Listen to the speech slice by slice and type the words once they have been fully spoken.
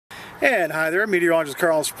And hi there, meteorologist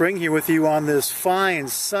Carl Spring here with you on this fine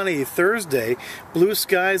sunny Thursday. Blue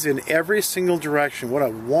skies in every single direction. What a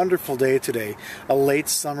wonderful day today. A late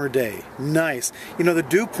summer day. Nice. You know, the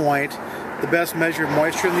dew point, the best measure of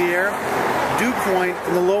moisture in the air, dew point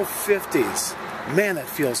in the low 50s. Man, that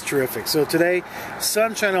feels terrific. So today,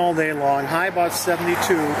 sunshine all day long, high about 72, which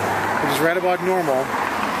is right about normal,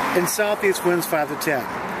 and southeast winds 5 to 10.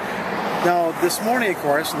 Now, this morning, of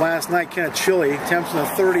course, last night, kind of chilly, temps in the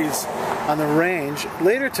 30s on the range.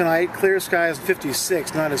 Later tonight, clear skies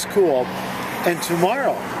 56, not as cool. And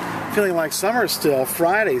tomorrow, feeling like summer still.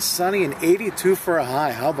 Friday, sunny and 82 for a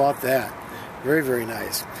high. How about that? Very, very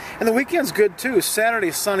nice. And the weekend's good, too.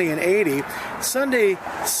 Saturday, sunny and 80. Sunday,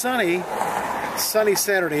 sunny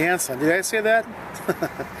Saturday and Sunday. Did I say that?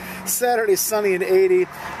 Saturday, sunny and 80.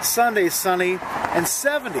 Sunday, sunny and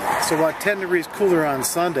 70. So about 10 degrees cooler on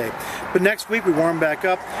Sunday. But next week we warm back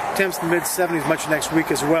up. Temps in the mid-70s much next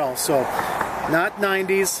week as well. So not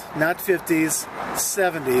 90s, not 50s,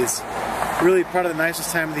 70s. Really part of the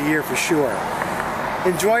nicest time of the year for sure.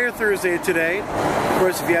 Enjoy your Thursday today. Of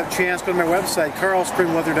course, if you have a chance, go to my website,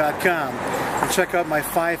 carlspringweather.com, and check out my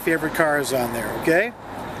 5 favorite cars on there, okay?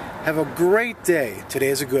 Have a great day.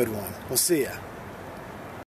 Today's a good one. We'll see ya.